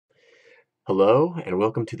Hello, and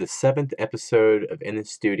welcome to the 7th episode of In the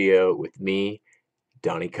Studio with me,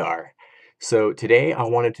 Donny Carr. So today I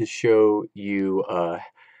wanted to show you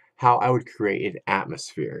how I would create an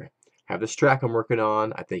atmosphere. I have this track I'm working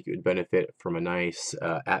on. I think it would benefit from a nice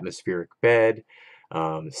atmospheric bed,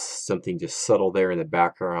 something just subtle there in the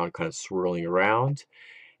background, kind of swirling around.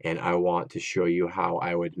 And I want to show you how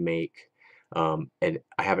I would make, and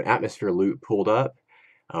I have an atmosphere loop pulled up.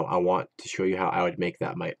 I want to show you how I would make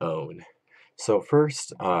that my own. So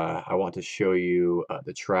first, I want to show you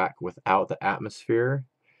the track without the atmosphere.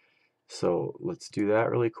 So let's do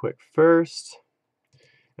that really quick first,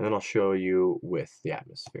 and then I'll show you with the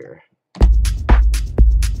atmosphere.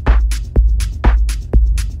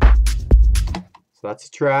 So that's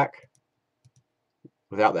the track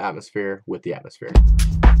without the atmosphere, with the atmosphere.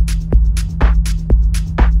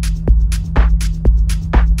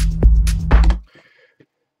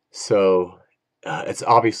 So it's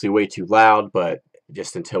obviously way too loud, but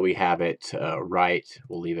just until we have it right,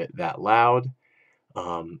 we'll leave it that loud.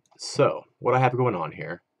 So what I have going on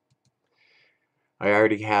here, I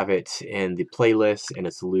already have it in the playlist and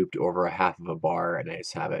it's looped over a half of a bar, and I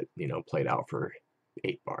just have it, played out for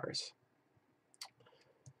 8 bars.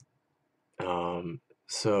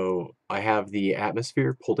 So I have the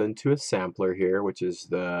atmosphere pulled into a sampler here, which is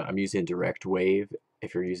I'm using direct wave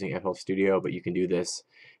if you're using FL Studio, but you can do this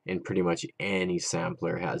in pretty much any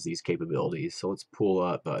sampler has these capabilities. So let's pull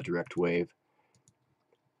up direct wave.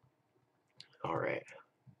 All right,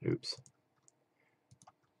 oops.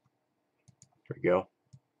 There we go.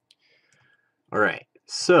 All right,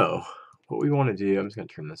 so what we want to do, I'm just going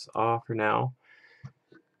to turn this off for now.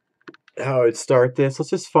 How I would start this, let's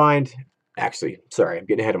just find, actually, sorry, I'm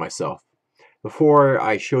getting ahead of myself. Before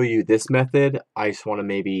I show you this method, I just want to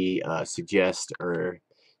maybe suggest or,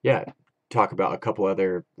 talk about a couple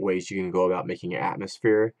other ways you can go about making an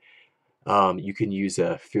atmosphere. You can use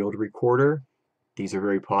a field recorder. These are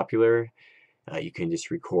very popular. You can just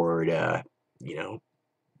record, at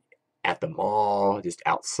the mall, just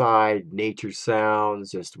outside, nature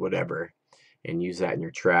sounds, just whatever, and use that in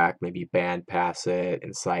your track. Maybe band pass it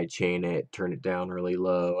and sidechain it, turn it down really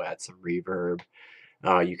low, add some reverb.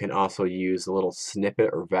 You can also use a little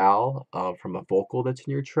snippet or vowel from a vocal that's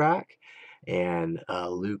in your track and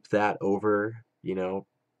loop that over,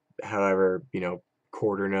 however,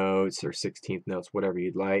 quarter notes or 16th notes, whatever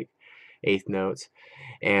you'd like, 8th notes,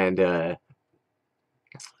 and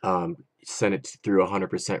send it through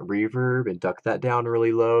 100% reverb and duck that down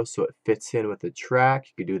really low so it fits in with the track.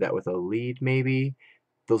 You could do that with a lead maybe.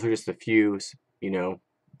 Those are just a few,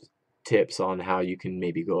 tips on how you can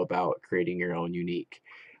maybe go about creating your own unique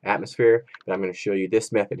atmosphere. But I'm going to show you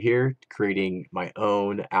this method here, creating my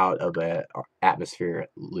own out of an atmosphere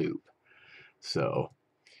loop. So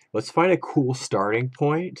let's find a cool starting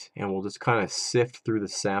point, and we'll just kind of sift through the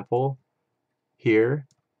sample here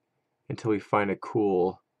until we find a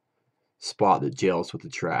cool spot that gels with the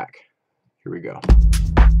track. Here we go.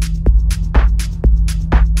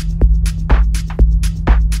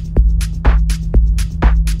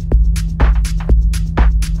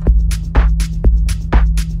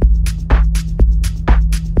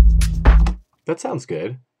 That sounds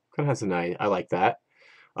good. Kind of has a nice, I like that.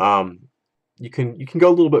 You can go a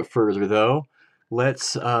little bit further though.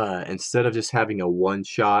 Let's instead of just having a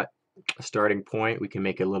one-shot starting point, we can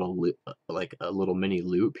make a little like a little mini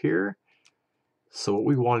loop here. So what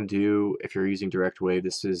we want to do, if you're using direct wave,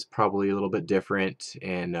 this is probably a little bit different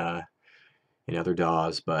in other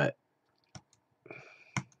DAWs, but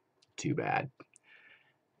too bad.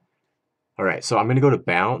 All right, so I'm going to go to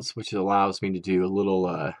bounce, which allows me to do a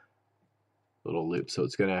little loop. So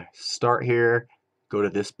it's going to start here, go to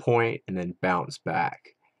this point, and then bounce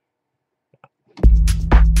back.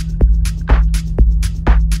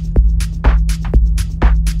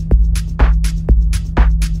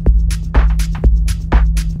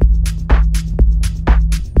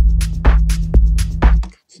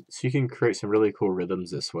 So you can create some really cool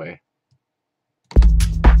rhythms this way.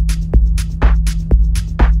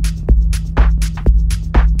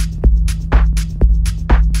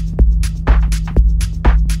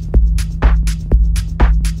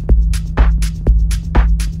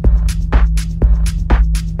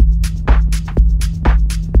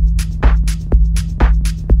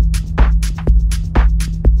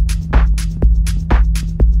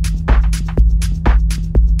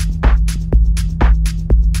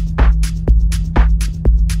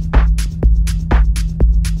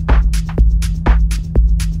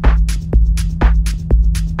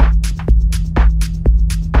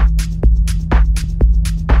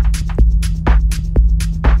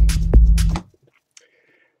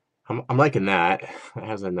 liking that. It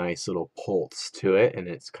has a nice little pulse to it, and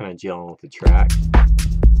it's kind of gelling with the track.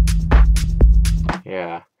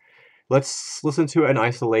 Yeah. Let's listen to it in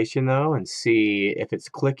isolation though and see if it's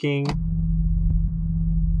clicking.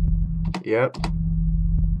 Yep.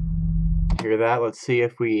 Hear that? Let's see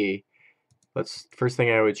if first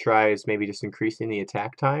thing I would try is maybe just increasing the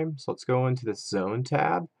attack time. So let's go into this zone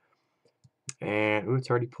tab. And ooh,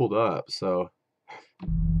 it's already pulled up, so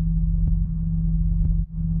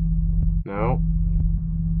no.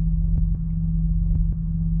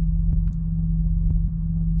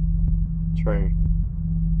 Try.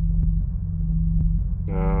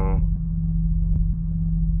 No.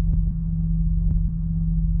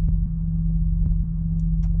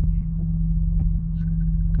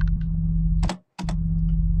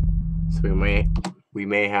 So we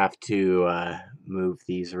may have to move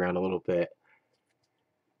these around a little bit.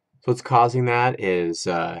 So what's causing that is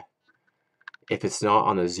if it's not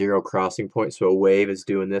on the 0 crossing point, so a wave is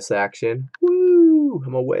doing this action. Woo!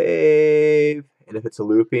 I'm a wave. And if it's a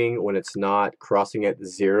looping, when it's not crossing at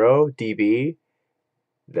 0 dB,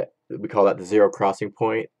 that we call that the 0 crossing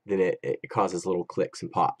point, then it causes little clicks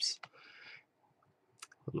and pops.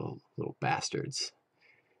 Little bastards.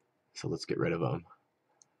 So let's get rid of them.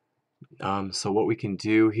 So what we can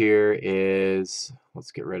do here is,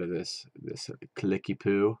 let's get rid of this clicky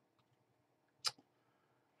poo.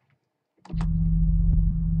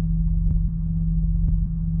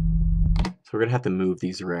 So we're gonna have to move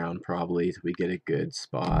these around probably till we get a good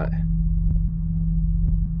spot.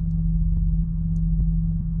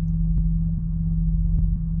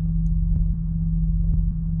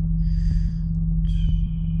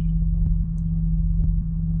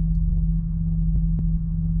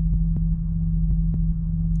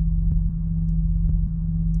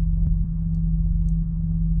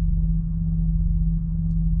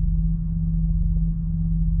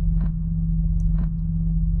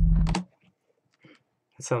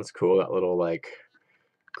 That sounds cool, that little like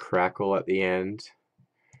crackle at the end.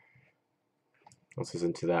 Let's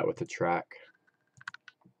listen to that with the track.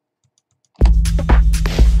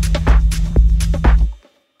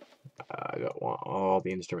 I don't want all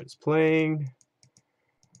the instruments playing.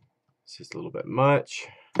 It's just a little bit much.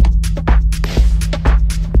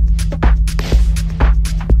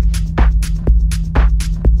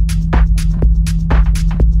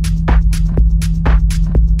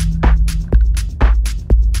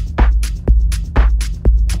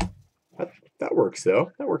 That works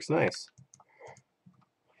though. That works nice.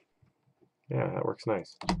 Yeah, that works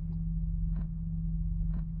nice.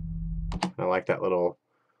 I like that little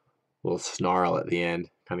snarl at the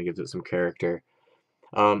end. Kind of gives it some character.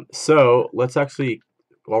 So let's actually,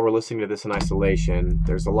 while we're listening to this in isolation,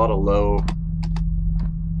 there's a lot of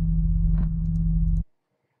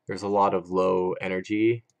low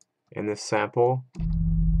energy in this sample.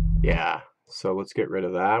 Yeah, so let's get rid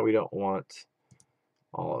of that. We don't want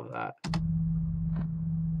all of that.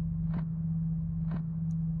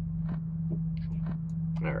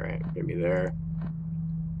 All right, get me there.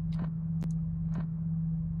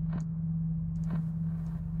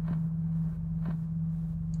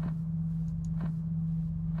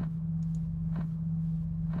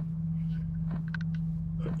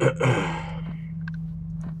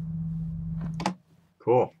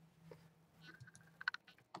 Cool.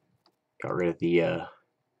 Got rid of the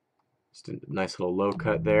just a nice little low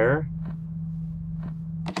cut there.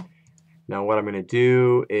 Now what I'm going to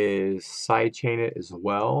do is sidechain it as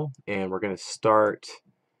well, and we're going to start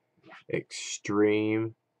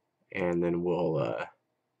extreme, and then we'll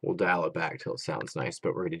dial it back till it sounds nice,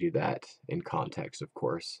 but we're going to do that in context, of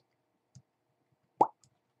course.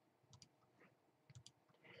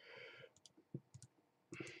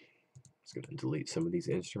 Just going to delete some of these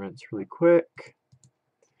instruments really quick.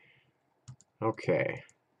 Okay.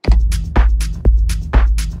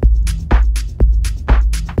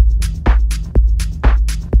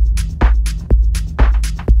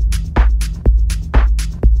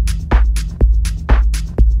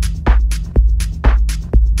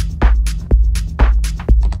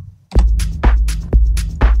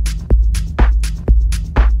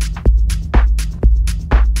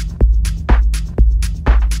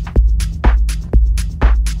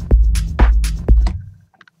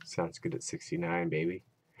 Sounds good at 69, baby.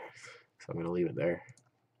 So I'm going to leave it there.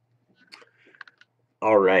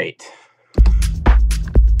 All right.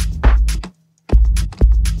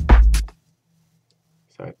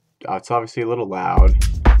 So it's obviously a little loud.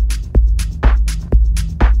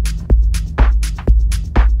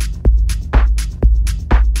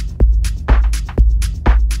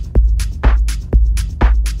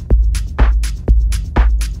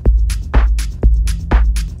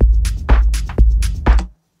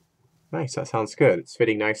 Nice, that sounds good. It's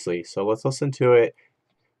fitting nicely. So let's listen to it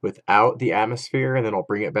without the atmosphere, and then I'll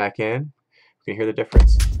bring it back in. You can hear the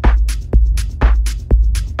difference.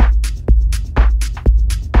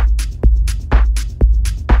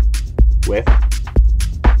 With.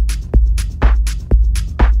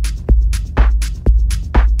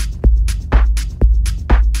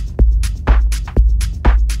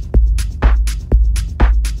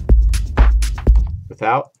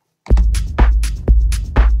 Without.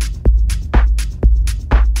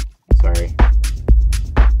 Sorry.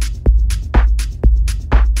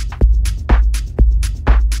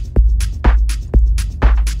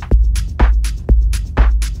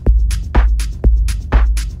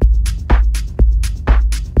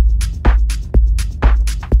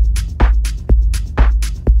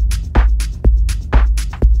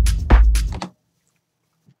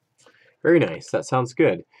 Very nice. That sounds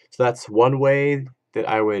good. So that's one way that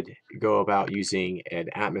I would go about using an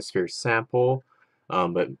atmosphere sample,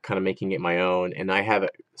 but kind of making it my own. And I have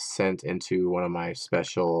it sent into one of my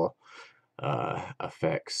special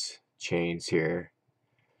effects chains here.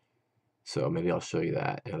 So maybe I'll show you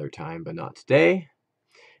that another time, but not today.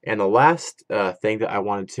 And the last thing that I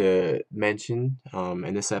wanted to mention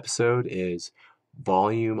in this episode is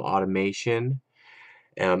volume automation.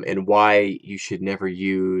 And why you should never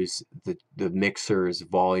use the mixer's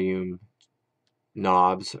volume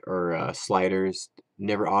knobs or sliders.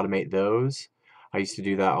 Never automate those. I used to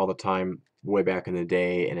do that all the time way back in the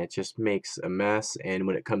day, and it just makes a mess. And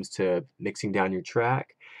when it comes to mixing down your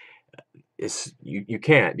track, you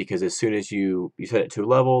can't, because as soon as you set it to a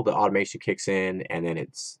level, the automation kicks in, and then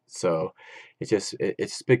it's a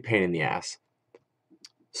big pain in the ass.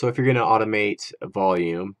 So if you're going to automate a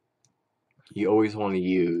volume, you always want to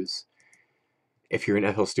use, if you're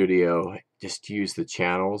in FL Studio, just use the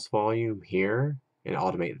channels volume here and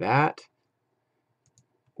automate that.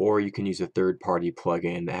 Or you can use a third-party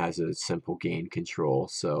plugin that has a simple gain control.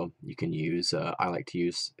 So you can use, I like to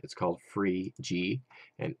use, it's called Free G,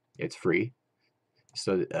 and it's free.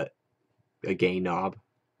 So a gain knob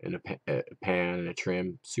and a pan and a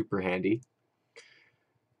trim, super handy.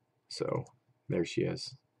 So there she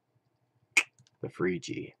is, the Free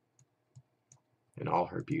G, in all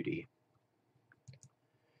her beauty.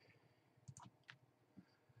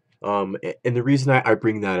 And the reason I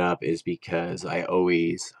bring that up is because I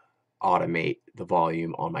always automate the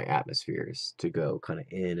volume on my atmospheres to go kind of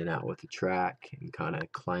in and out with the track and kind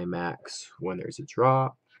of climax when there's a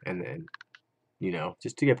drop, and then, you know,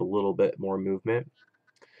 just to give a little bit more movement.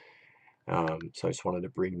 So I just wanted to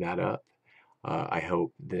bring that up. I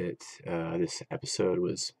hope that this episode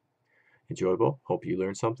was enjoyable. Hope you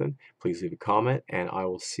learned something. Please leave a comment, and I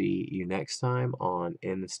will see you next time on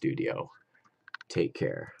In the Studio. Take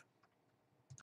care.